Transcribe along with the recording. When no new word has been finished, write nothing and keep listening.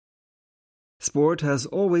Sport has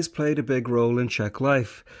always played a big role in Czech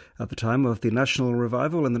life. At the time of the national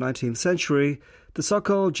revival in the 19th century, the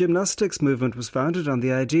Sokol gymnastics movement was founded on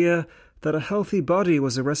the idea that a healthy body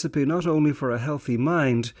was a recipe not only for a healthy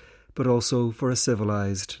mind, but also for a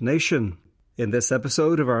civilized nation. In this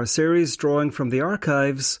episode of our series Drawing from the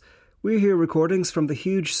Archives, we hear recordings from the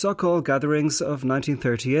huge Sokol gatherings of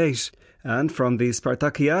 1938 and from the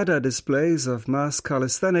Spartakiada displays of mass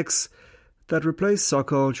calisthenics that replaced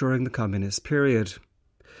Sokol during the communist period.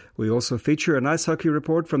 We also feature an ice hockey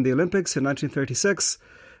report from the Olympics in 1936,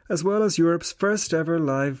 as well as Europe's first ever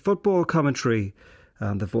live football commentary,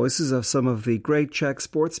 and the voices of some of the great Czech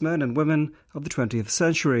sportsmen and women of the 20th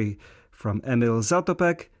century, from Emil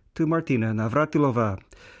Zatopek to Martina Navratilova.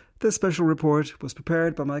 This special report was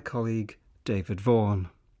prepared by my colleague David Vaughan.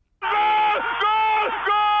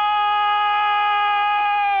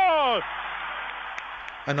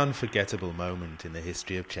 An unforgettable moment in the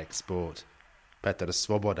history of Czech sport. Petr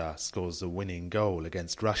Svoboda scores the winning goal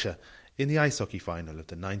against Russia in the ice hockey final of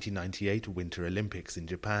the 1998 Winter Olympics in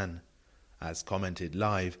Japan, as commented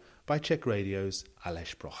live by Czech Radio's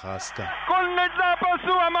Aleš Procházka.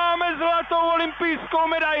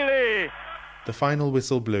 The final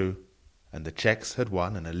whistle blew, and the Czechs had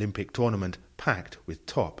won an Olympic tournament packed with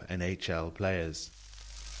top NHL players.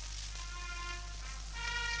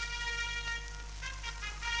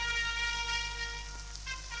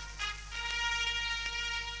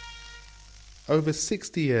 Over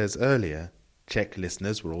 60 years earlier, Czech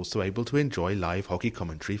listeners were also able to enjoy live hockey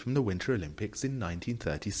commentary from the Winter Olympics in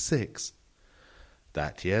 1936.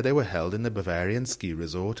 That year they were held in the Bavarian ski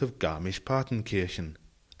resort of Garmisch-Partenkirchen.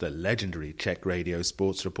 The legendary Czech radio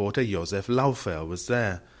sports reporter Josef Laufer was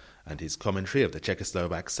there, and his commentary of the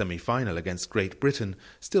Czechoslovak semi-final against Great Britain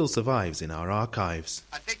still survives in our archives.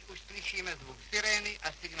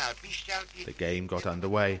 The game got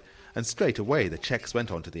underway, and straight away the Czechs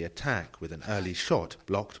went on to the attack with an early shot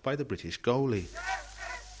blocked by the British goalie.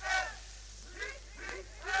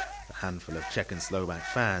 A handful of Czech and Slovak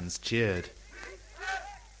fans cheered.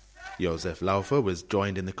 Josef Laufer was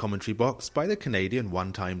joined in the commentary box by the Canadian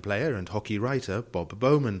one-time player and hockey writer Bob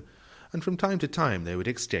Bowman, and from time to time they would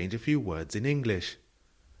exchange a few words in English.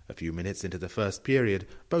 A few minutes into the first period,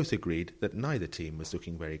 both agreed that neither team was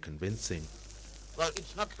looking very convincing. Well,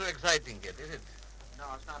 it's not too exciting yet, is it? No,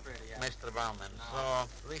 it's not ready yet. Mr. Bauman. No.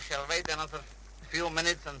 So we shall wait another few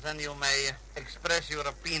minutes and then you may express your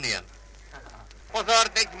opinion. Pozor,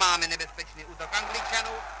 teď máme nebezpečný útok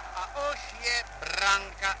Angličanů a už je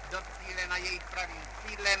branka docílena jejich pravým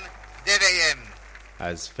křídlem Devejem.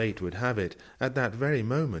 As fate would have it, at that very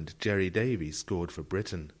moment Jerry Davies scored for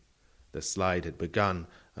Britain. The slide had begun,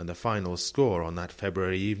 and the final score on that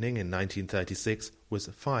February evening in 1936 was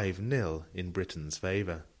 5-0 in Britain's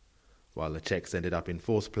favour. While the Czechs ended up in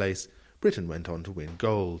fourth place, Britain went on to win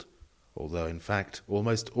gold, although in fact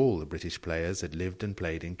almost all the British players had lived and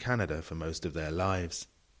played in Canada for most of their lives.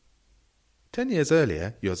 10 years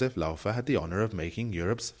earlier, Josef Laufer had the honour of making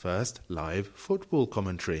Europe's first live football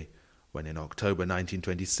commentary, when in October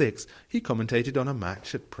 1926 he commentated on a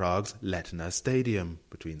match at Prague's Letná Stadium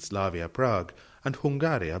between Slavia Prague and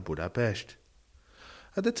Hungaria Budapest.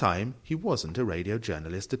 At the time, he wasn't a radio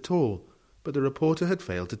journalist at all, but the reporter had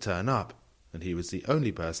failed to turn up, and he was the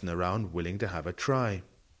only person around willing to have a try.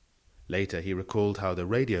 Later he recalled how the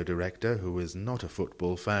radio director, who was not a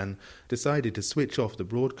football fan, decided to switch off the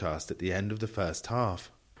broadcast at the end of the first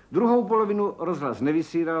half. Druhou polovinu rozhlas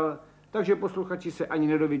nevysílal, takže posluchači se ani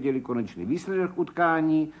nedověděli konečný výsledek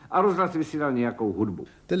utkání a rozhlas vysílal nějakou hudbu.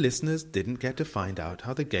 The listeners didn't get to find out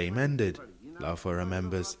how the game ended, Laufer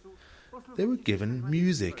remembers. They were given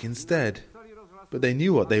music instead. But they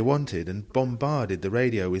knew what they wanted and bombarded the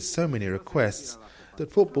radio with so many requests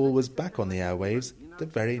that football was back on the airwaves the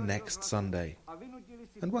very next Sunday.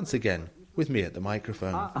 And once again, with me at the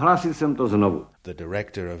microphone. Hlásil jsem to znovu. The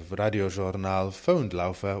director of Radiožurnál phoned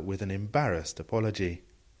Laufer with an embarrassed apology,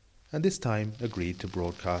 and this time agreed to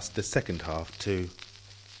broadcast the second half too.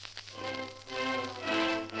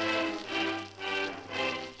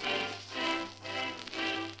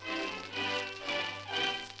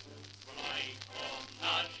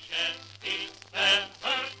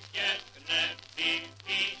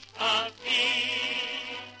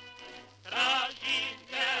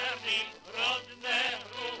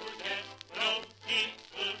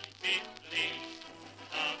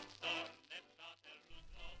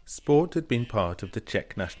 Sport had been part of the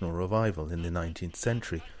Czech national revival in the 19th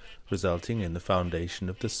century, resulting in the foundation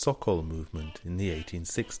of the Sokol movement in the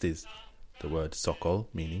 1860s, the word Sokol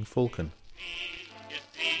meaning falcon.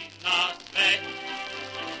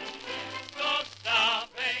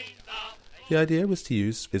 The idea was to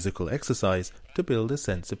use physical exercise to build a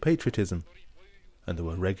sense of patriotism, and there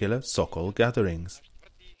were regular Sokol gatherings.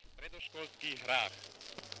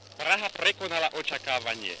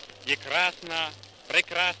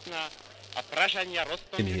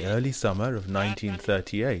 In the early summer of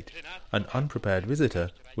 1938, an unprepared visitor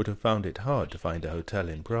would have found it hard to find a hotel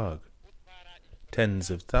in Prague. Tens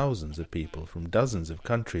of thousands of people from dozens of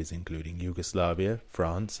countries, including Yugoslavia,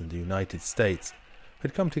 France and the United States,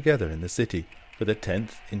 had come together in the city for the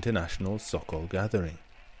 10th International Sokol Gathering.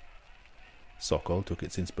 Sokol took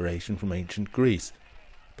its inspiration from ancient Greece,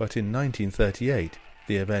 but in 1938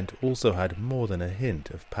 the event also had more than a hint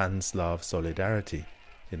of pan-Slav solidarity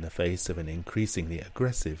in the face of an increasingly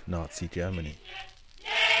aggressive Nazi Germany.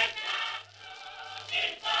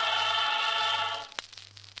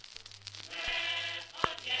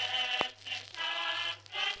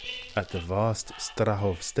 At the vast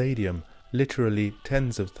Strahov Stadium, literally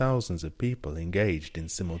tens of thousands of people engaged in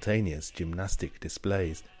simultaneous gymnastic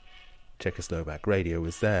displays. Czechoslovak Radio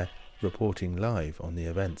was there, reporting live on the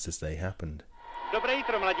events as they happened. Dobré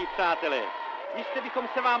jitro, mladí přátelé. Jistě bychom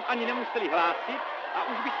se vám ani nemuseli hlásit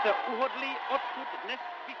a už byste uhodli, odkud dnes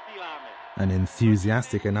vysíláme. An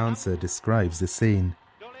enthusiastic announcer describes the scene.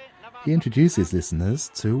 He introduces listeners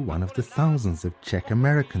to one of the thousands of Czech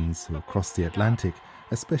Americans who crossed the Atlantic,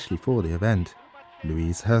 especially for the event,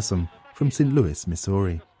 Louise Hersom from St. Louis,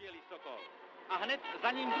 Missouri. A hned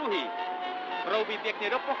za ním druhý. Proubí pěkně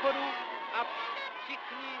do pochodu a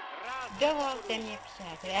všichni rádi. Dovolte mě,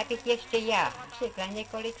 přátelé, abych ještě já řekla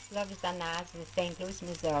několik slov za nás ze St. Louis,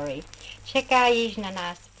 Missouri. Čeká již na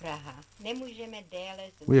nás Praha. Nemůžeme déle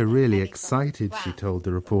zůstat. We are really excited, she told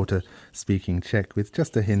the reporter, speaking Czech with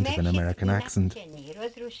just a hint of an American accent.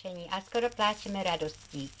 Rozrušení a skoro pláčeme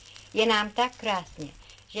radostí. Je nám tak krásně,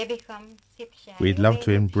 že bychom si přáli. We'd love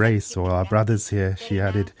to embrace all our brothers here, she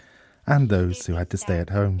added, and those who had to stay at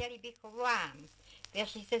home.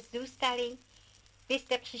 Kteří se zůstali,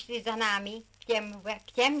 byste přišli za námi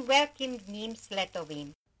k těm velkým dním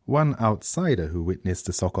sletovým. One outsider who witnessed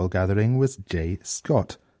the Sokol gathering was Jay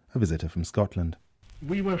Scott, a visitor from Scotland.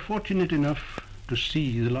 We were fortunate enough to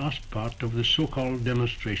see the last part of the Sokol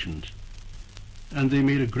demonstrations, and they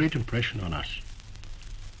made a great impression on us.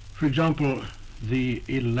 For example, the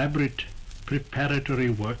elaborate preparatory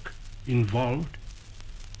work involved,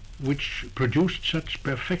 which produced such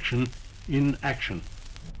perfection in action.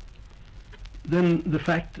 Then the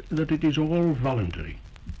fact that it is all voluntary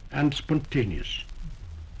and spontaneous.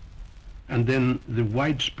 And then the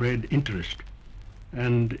widespread interest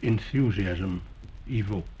and enthusiasm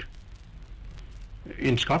evoked.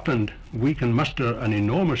 In Scotland, we can muster an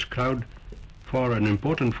enormous crowd for an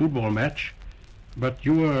important football match, but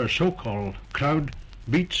your so-called crowd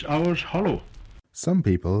beats ours hollow. Some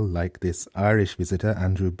people, like this Irish visitor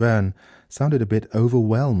Andrew Byrne, sounded a bit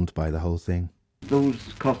overwhelmed by the whole thing.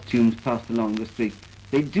 Those costumes passed along the street,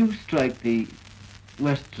 they do strike the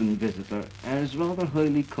Western visitor as rather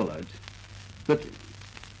highly coloured. But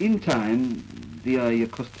in time, the eye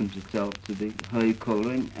accustoms itself to the high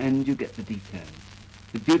colouring and you get the details.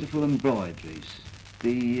 The beautiful embroideries,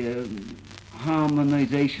 the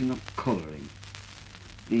harmonisation of colouring,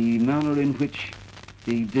 the manner in which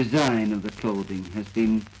the design of the clothing has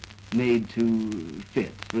been made to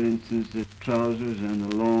fit. For instance, the trousers and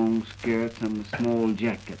the long skirt and the small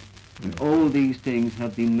jacket. And all these things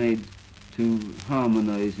have been made to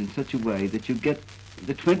harmonise in such a way that you get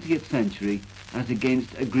the 20th century as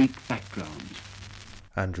against a Greek background.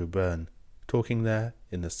 Andrew Byrne, talking there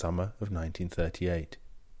in the summer of 1938.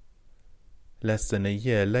 Less than a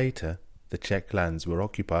year later, the Czech lands were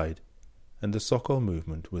occupied, and the Sokol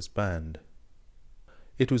movement was banned.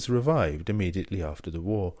 It was revived immediately after the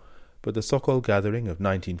war, but the Sokol gathering of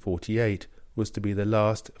 1948 was to be the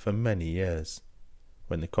last for many years.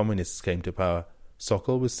 When the communists came to power,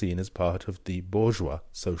 Sokol was seen as part of the bourgeois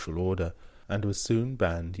social order and was soon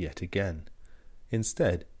banned yet again.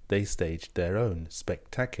 Instead, they staged their own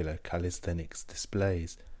spectacular calisthenics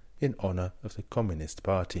displays in honour of the Communist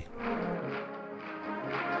Party.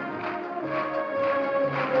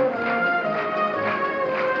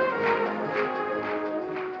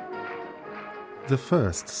 The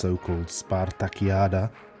first so-called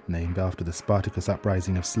Spartakiada, named after the Spartacus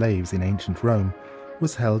uprising of slaves in ancient Rome,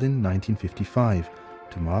 was held in 1955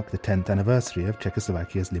 to mark the 10th anniversary of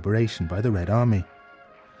Czechoslovakia's liberation by the Red Army.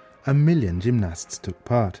 1 million gymnasts took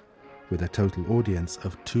part, with a total audience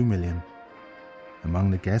of 2 million.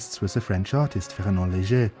 Among the guests was the French artist Fernand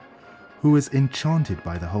Léger, who was enchanted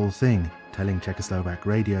by the whole thing, telling Czechoslovak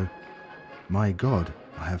Radio, "My God,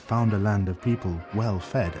 I have found a land of people well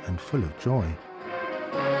fed and full of joy."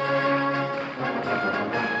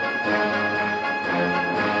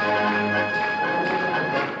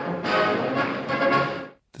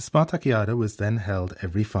 Spartakiada was then held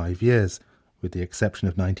every 5 years, with the exception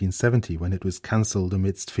of 1970 when it was cancelled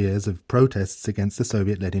amidst fears of protests against the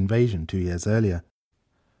Soviet-led invasion 2 years earlier.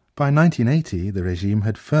 By 1980, the regime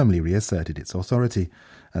had firmly reasserted its authority,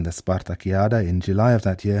 and the Spartakiada in July of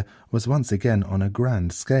that year was once again on a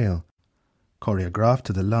grand scale. Choreographed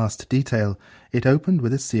to the last detail, it opened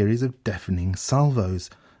with a series of deafening salvos,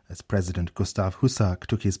 as President Gustav Husak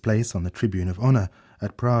took his place on the Tribune of Honour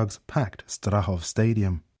at Prague's packed Strahov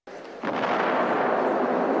Stadium.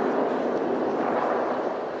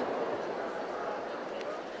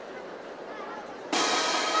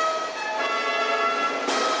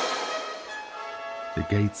 The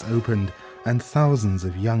gates opened, and thousands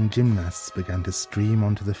of young gymnasts began to stream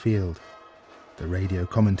onto the field. The radio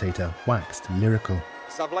commentator waxed lyrical.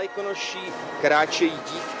 Za vlajkonoší kráčejí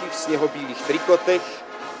dívky v sněhobílých trikotech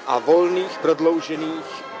a volných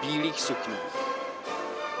prodloužených bílých sukních.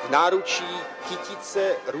 V náručí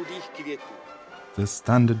kytice rudých květů. The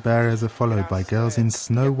standard bearers are followed by girls in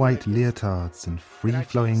snow-white leotards and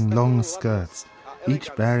free-flowing long skirts,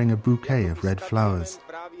 each bearing a bouquet of red flowers.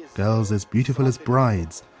 Girls as beautiful as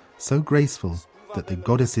brides, so graceful that the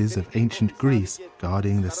goddesses of ancient Greece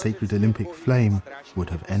guarding the sacred Olympic flame would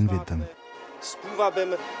have envied them. S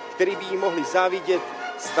půvabem, který by jí mohli závidět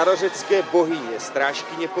starořecké bohyně,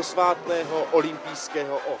 strážkyně posvátného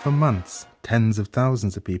olympijského oka. For months, tens of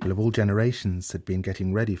thousands of people of all generations had been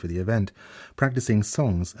getting ready for the event, practicing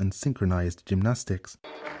songs and synchronized gymnastics.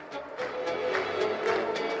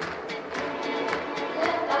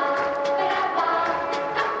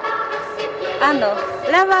 Ano,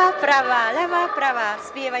 levá, pravá,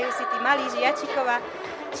 zpívají si ty malí žiačikova,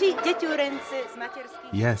 či děťurenci z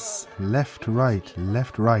materských... Yes, left,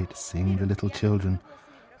 right, sing the little children.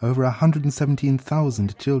 Over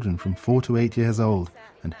 117,000 children from 4 to 8 years old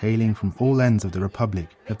and hailing from all ends of the Republic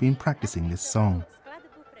have been practicing this song.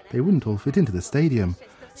 They wouldn't all fit into the stadium,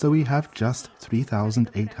 so we have just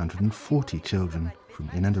 3,840 children from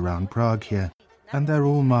in and around Prague here, and they're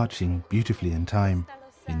all marching beautifully in time,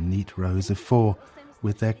 in neat rows of 4,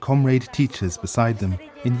 with their comrade teachers beside them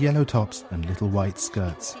in yellow tops and little white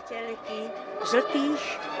skirts.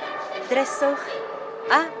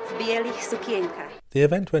 The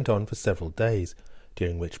event went on for several days,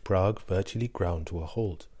 during which Prague virtually ground to a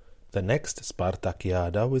halt. The next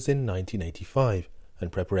Spartakiada was in 1985,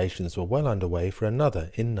 and preparations were well underway for another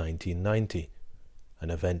in 1990, an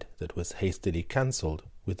event that was hastily cancelled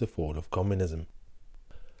with the fall of communism.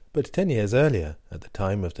 But 10 years earlier, at the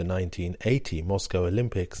time of the 1980 Moscow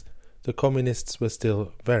Olympics, the communists were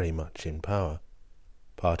still very much in power.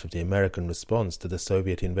 Part of the American response to the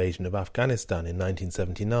Soviet invasion of Afghanistan in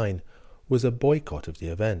 1979 was a boycott of the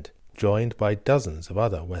event, joined by dozens of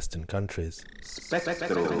other Western countries.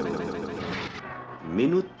 Spektrum.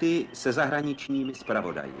 Minuty se zahraničními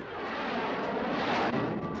zpravodaji.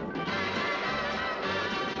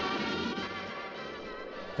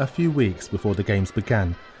 A few weeks before the Games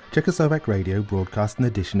began, Czechoslovak radio broadcast an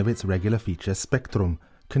edition of its regular feature Spektrum,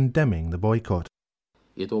 condemning the boycott.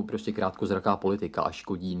 Je to prostě krátkozraká politika a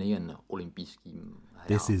škodí nejen olympijským hrám.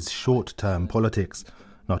 This is short-term politics.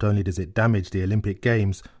 Not only does it damage the Olympic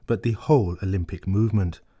Games, but the whole Olympic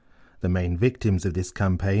movement. The main victims of this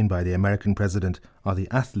campaign by the American president are the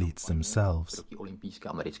athletes themselves. Proti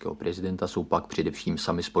olympijského amerického prezidenta jsou pak především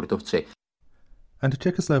sami sportovci. And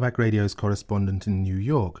Czechoslovak radio's correspondent in New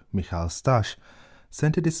York, Michal Staš,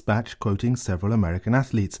 sent a dispatch quoting several American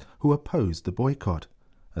athletes who opposed the boycott,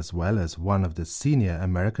 as well as one of the senior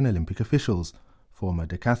American Olympic officials, former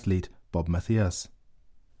decathlete Bob Mathias.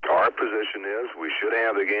 Our position is we should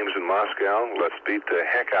have the games in Moscow. Let's beat the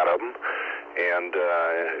heck out of them, and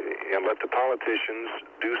let the politicians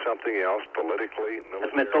do something else politically.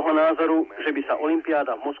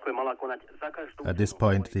 At this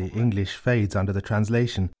point, the English fades under the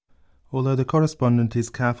translation, although the correspondent is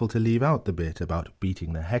careful to leave out the bit about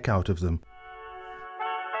beating the heck out of them.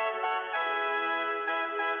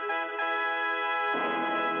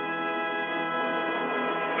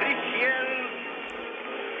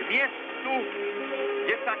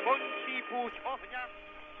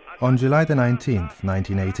 On July the 19th,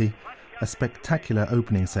 1980, a spectacular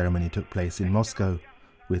opening ceremony took place in Moscow,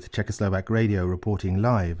 with Czechoslovak radio reporting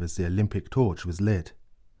live as the Olympic torch was lit.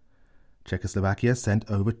 Czechoslovakia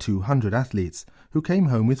sent over 200 athletes, who came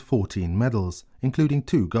home with 14 medals, including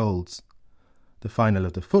 2 golds. The final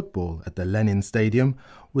of the football at the Lenin Stadium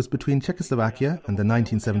was between Czechoslovakia and the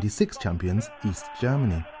 1976 champions East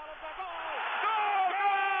Germany.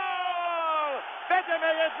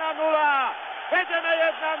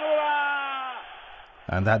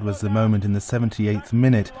 And that was the moment in the 78th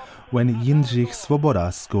minute when Jindřich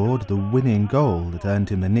Svoboda scored the winning goal that earned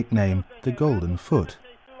him the nickname the Golden Foot.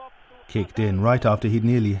 Kicked in right after he'd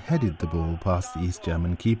nearly headed the ball past the East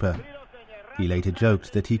German keeper. He later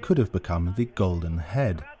joked that he could have become the Golden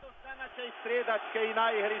Head.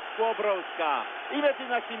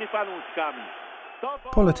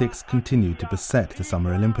 Politics continued to beset the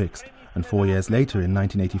Summer Olympics, and 4 years later, in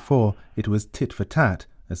 1984, it was tit for tat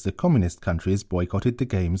as the communist countries boycotted the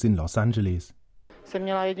Games in Los Angeles. At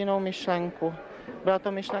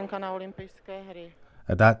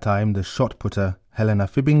that time, the shot putter Helena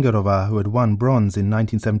Fibingerova, who had won bronze in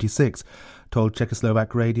 1976, told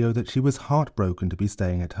Czechoslovak radio that she was heartbroken to be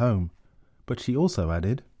staying at home. But she also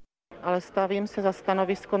added, I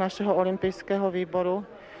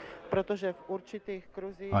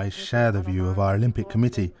share the view of our Olympic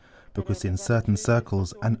Committee, because in certain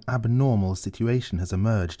circles an abnormal situation has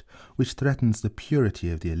emerged which threatens the purity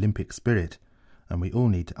of the Olympic spirit, and we all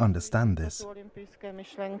need to understand this.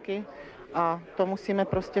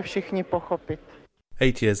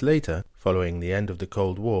 8 years later, following the end of the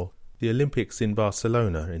Cold War, the Olympics in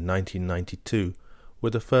Barcelona in 1992 were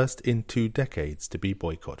the first in 2 decades to be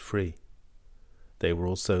boycott-free. They were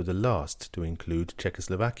also the last to include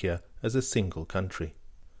Czechoslovakia as a single country.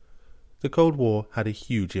 The Cold War had a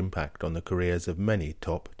huge impact on the careers of many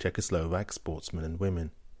top Czechoslovak sportsmen and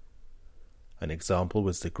women. An example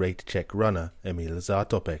was the great Czech runner Emil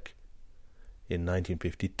Zátopek. In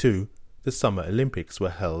 1952, the Summer Olympics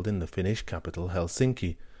were held in the Finnish capital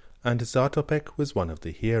Helsinki, and Zátopek was one of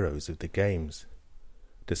the heroes of the Games.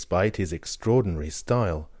 Despite his extraordinary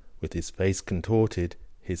style, with his face contorted,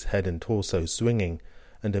 his head and torso swinging,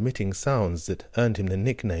 and emitting sounds that earned him the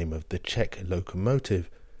nickname of the Czech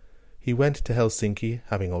locomotive, he went to Helsinki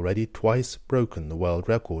having already twice broken the world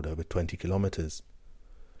record over 20 kilometers.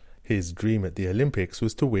 His dream at the Olympics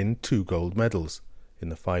was to win 2 gold medals, in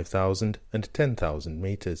the 5,000 and 10,000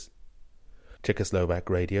 meters. Czechoslovak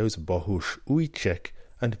radio's Bohuš Ujček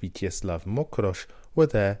and Vítězslav Mokroš were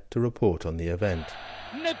there to report on the event.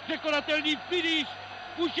 Nepřekonatelný finish,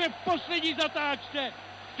 už je v poslední zatáčce,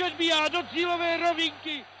 předbíhá do cílové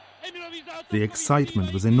rovinky. The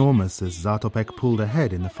excitement was enormous as Zátopek pulled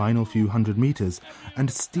ahead in the final few hundred meters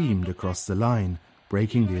and steamed across the line,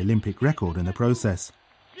 breaking the Olympic record in the process.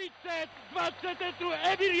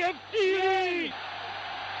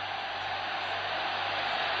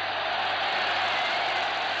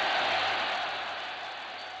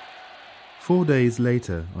 4 days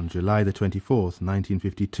later, on July the 24th,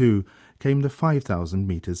 1952, came the 5,000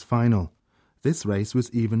 metres final. This race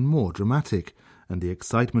was even more dramatic, and the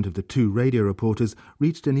excitement of the 2 radio reporters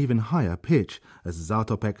reached an even higher pitch as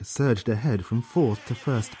Zátopek surged ahead from 4th to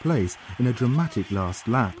 1st place in a dramatic last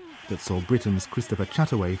lap that saw Britain's Christopher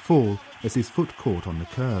Chataway fall as his foot caught on the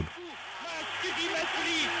curb.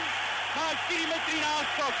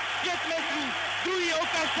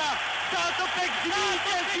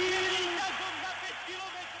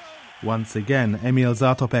 Once again, Emil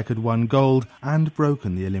Zátopek had won gold and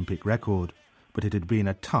broken the Olympic record, but it had been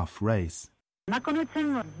a tough race. Nakonec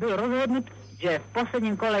jsem byl rozhodnut, že v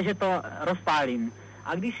posledním kole, že to rozpálím.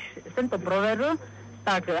 A když jsem to provedl,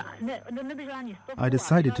 tak neběžel ani stop. I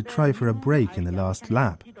decided to try for a break in the last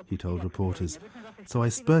lap, he told reporters. So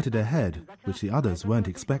I spurted ahead, which the others weren't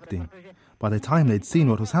expecting. By the time they'd seen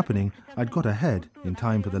what was happening, I'd got ahead in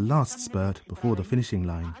time for the last spurt before the finishing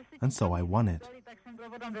line, and so I won it.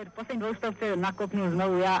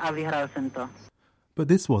 But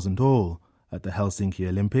this wasn't all. At the Helsinki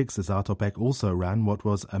Olympics, Zátopek also ran what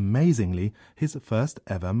was, amazingly, his first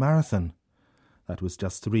ever marathon. That was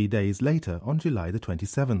just 3 days later, on July the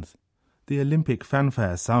 27th. The Olympic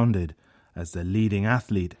fanfare sounded as the leading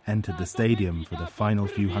athlete entered the stadium for the final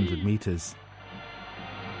few hundred meters.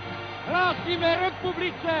 Hlásíme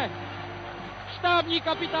republice! Štábní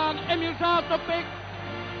kapitán Emil Zátopek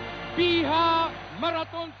bíhá v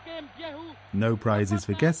maratonském běhu. No prizes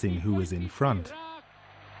for guessing who was in front.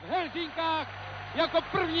 V Helsinkách jako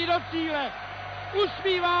první do cíle.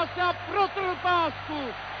 Usmívá se a protrhl pásku.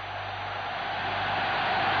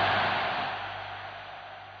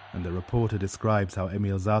 And the reporter describes how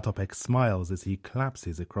Emil Zátopek smiles as he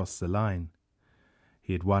collapses across the line.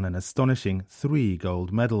 He had won an astonishing 3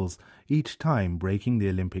 gold medals, each time breaking the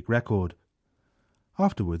Olympic record.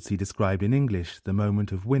 Afterwards, he described in English the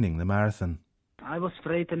moment of winning the marathon. I was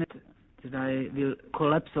frightened that I will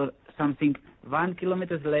collapse or something. 1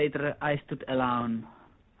 kilometer later, I stood alone.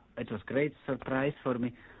 It was a great surprise for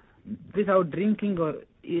me. Without drinking or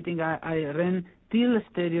eating, I ran till the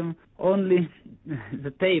stadium. Only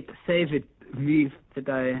the tape saved me that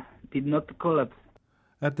I did not collapse.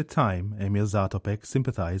 At the time, Emil Zatopek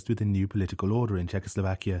sympathized with the new political order in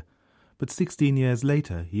Czechoslovakia, but 16 years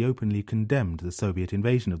later he openly condemned the Soviet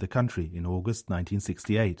invasion of the country in August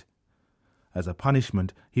 1968. As a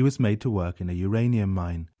punishment, he was made to work in a uranium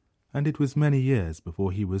mine, and it was many years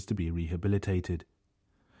before he was to be rehabilitated.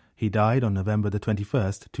 He died on November the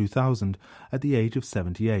 21st, 2000, at the age of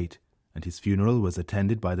 78, and his funeral was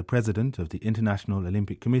attended by the president of the International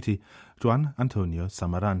Olympic Committee, Juan Antonio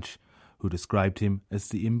Samaranch, who described him as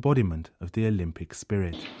the embodiment of the Olympic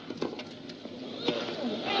spirit.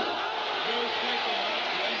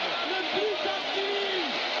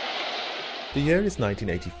 The year is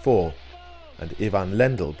 1984, and Ivan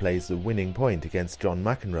Lendl plays the winning point against John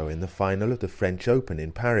McEnroe in the final of the French Open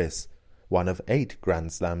in Paris, one of 8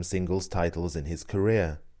 Grand Slam singles titles in his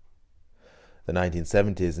career. The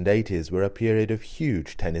 1970s and 80s were a period of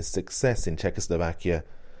huge tennis success in Czechoslovakia,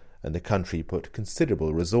 and the country put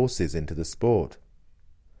considerable resources into the sport.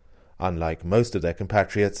 Unlike most of their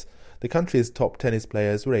compatriots, the country's top tennis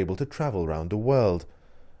players were able to travel round the world,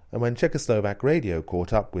 and when Czechoslovak radio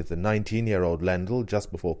caught up with the 19-year-old Lendl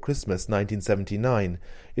just before Christmas 1979,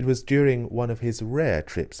 it was during one of his rare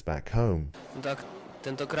trips back home.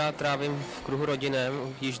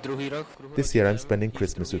 This year I'm spending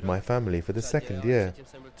Christmas with my family for the second year,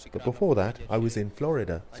 but before that I was in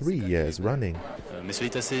Florida 3 years running.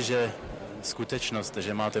 Myslíte si, že skutečnost,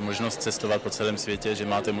 že máte možnost cestovat po celém světě, že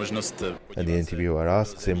máte možnost... And the interviewer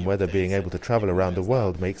asks him whether being able to travel around the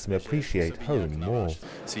world makes him appreciate home more.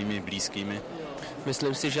 Svými blízkými.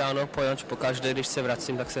 Myslím si, že ano, poněvadž pokaždé, když se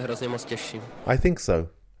vracím, tak se hrozně moc těším. I think so,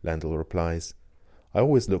 Lendl replies. I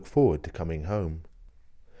always look forward to coming home.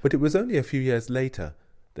 But it was only a few years later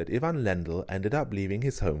that Ivan Lendl ended up leaving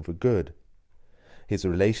his home for good. His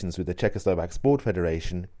relations with the Czechoslovak Sport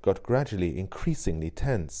Federation got gradually increasingly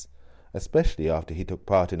tense, especially after he took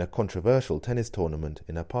part in a controversial tennis tournament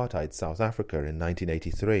in apartheid South Africa in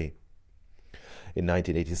 1983. In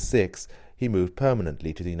 1986, he moved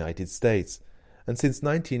permanently to the United States, and since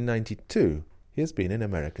 1992, he has been an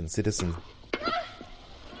American citizen.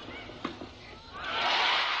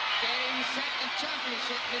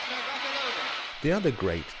 The other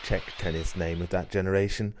great Czech tennis name of that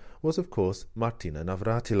generation was, of course, Martina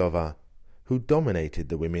Navrátilová, who dominated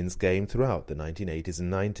the women's game throughout the 1980s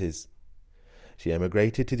and 90s. She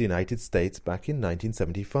emigrated to the United States back in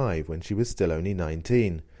 1975 when she was still only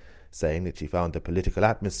 19, saying that she found the political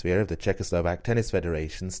atmosphere of the Czechoslovak Tennis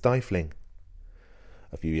Federation stifling.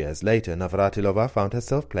 A few years later, Navrátilová found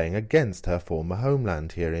herself playing against her former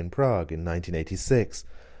homeland here in Prague in 1986,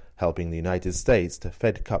 helping the United States to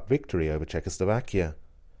Fed Cup victory over Czechoslovakia.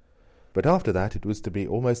 But after that it was to be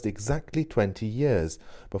almost exactly 20 years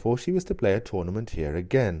before she was to play a tournament here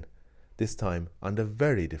again, this time under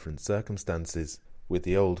very different circumstances, with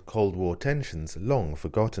the old Cold War tensions long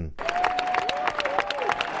forgotten.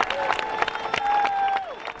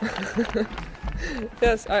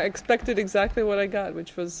 Yes, I expected exactly what I got,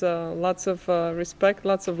 which was lots of respect,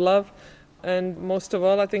 lots of love, and most of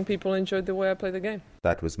all, I think people enjoyed the way I played the game.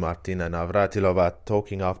 That was Martina Navrátilová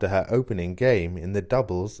talking after her opening game in the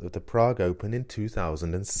doubles of the Prague Open in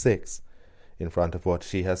 2006, in front of what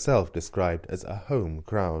she herself described as a home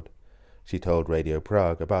crowd. She told Radio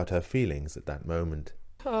Prague about her feelings at that moment.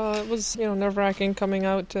 It was, nerve-wracking coming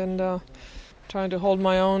out and trying to hold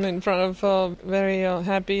my own in front of a very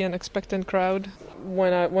happy and expectant crowd.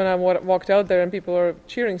 When I walked out there and people were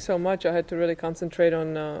cheering so much, I had to really concentrate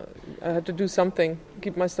on, I had to do something,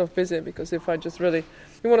 keep myself busy, because if I just really,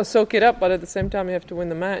 you want to soak it up, but at the same time you have to win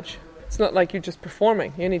the match. It's not like you're just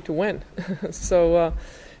performing, you need to win. So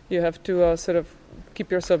you have to sort of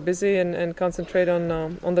keep yourself busy and concentrate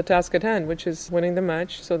on the task at hand, which is winning the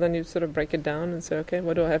match. So then you sort of break it down and say, okay,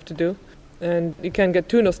 what do I have to do? And you can't get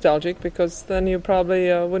too nostalgic, because then you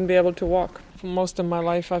probably wouldn't be able to walk. For most of my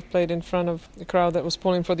life I've played in front of a crowd that was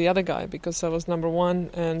pulling for the other guy, because I was number one,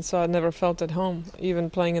 and so I never felt at home. Even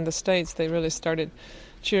playing in the States, they really started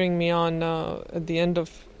cheering me on at the end of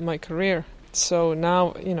my career. So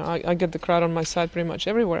now, I get the crowd on my side pretty much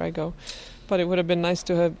everywhere I go. But it would have been nice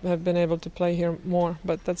to have been able to play here more.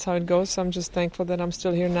 But that's how it goes. I'm just thankful that I'm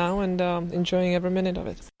still here now and enjoying every minute of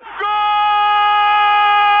it.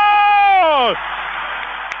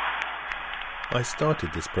 I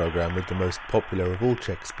started this program with the most popular of all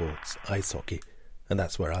Czech sports, ice hockey, and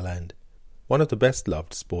that's where I'll end. One of the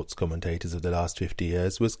best-loved sports commentators of the last 50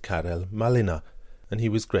 years was Karel Malina, and he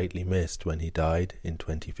was greatly missed when he died in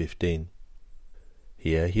 2015.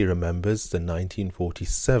 Here he remembers the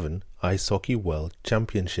 1947 Ice Hockey World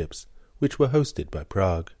Championships, which were hosted by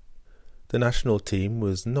Prague. The national team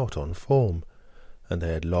was not on form, and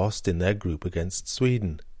they had lost in their group against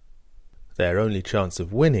Sweden. Their only chance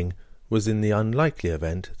of winning was in the unlikely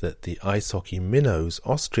event that the ice hockey minnows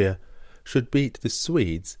Austria should beat the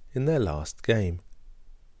Swedes in their last game.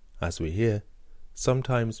 As we hear,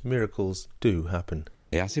 sometimes miracles do happen.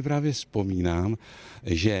 Já si právě vzpomínám,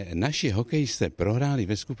 že naši hokejisté prohráli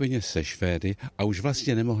ve skupině se Švédy a už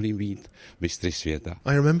vlastně nemohli být mistry světa.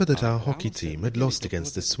 I remember that our hockey team had lost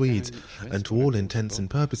against the Swedes, and to all intents and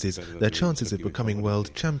purposes, their chances of becoming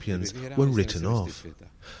world champions were written off.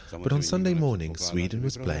 But on Sunday morning, Sweden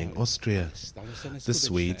was playing Austria. The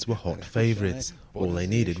Swedes were hot favourites. All they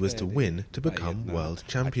needed was to win to become world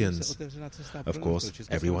champions. Of course,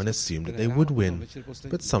 everyone assumed that they would win,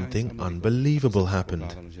 but something unbelievable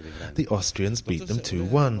happened. The Austrians beat them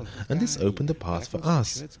 2-1, and this opened the path for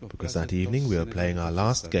us, because that evening we were playing our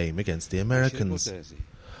last game against the Americans.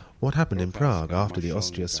 What happened in Prague after the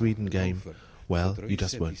Austria-Sweden game? Well, you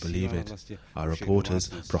just won't believe it. Our reporters,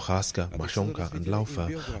 Prochaska, Mashonka and Laufer,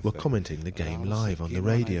 were commenting the game live on the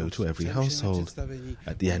radio to every household.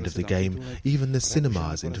 At the end of the game, even the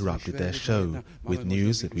cinemas interrupted their show with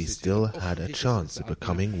news that we still had a chance of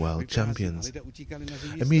becoming world champions.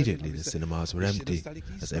 Immediately the cinemas were empty,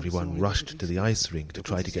 as everyone rushed to the ice rink to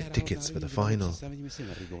try to get tickets for the final.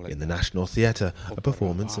 In the National Theatre, a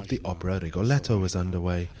performance of the opera Rigoletto was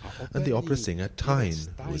underway, and the opera singer Tyne,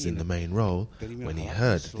 who was in the main role, when he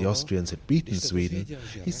heard the Austrians had beaten Sweden,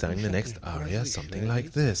 he sang the next aria something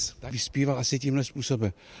like this. Vyspíval asi tímhle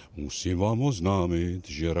způsobem. Musím vám oznámit,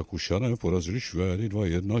 že Rakušané porazili Švédy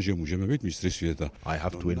 2-1, že můžeme být mistry světa. I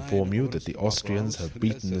have to inform you that the Austrians have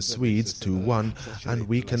beaten the Swedes 2-1 and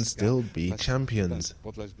we can still be champions.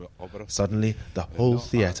 Suddenly, the whole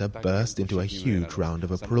theatre burst into a huge round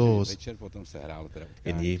of applause.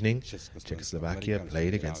 In the evening, Czechoslovakia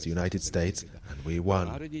played against the United States and we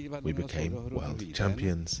won. We became world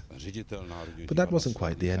champions. But that wasn't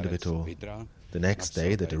quite the end of it all. The next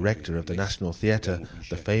day, the director of the National Theatre,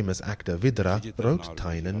 the famous actor Vidra, wrote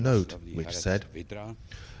Tyne a note which said,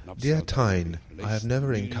 "Dear Tyne, I have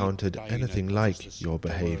never encountered anything like your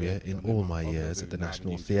behaviour in all my years at the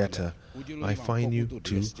National Theatre. I fine you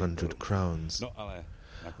 200 crowns.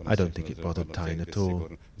 I don't think it bothered Tyne at all.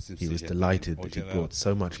 He was delighted that he brought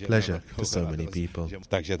so much pleasure to so many people.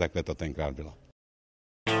 Takže takhle to tenkrát bylo.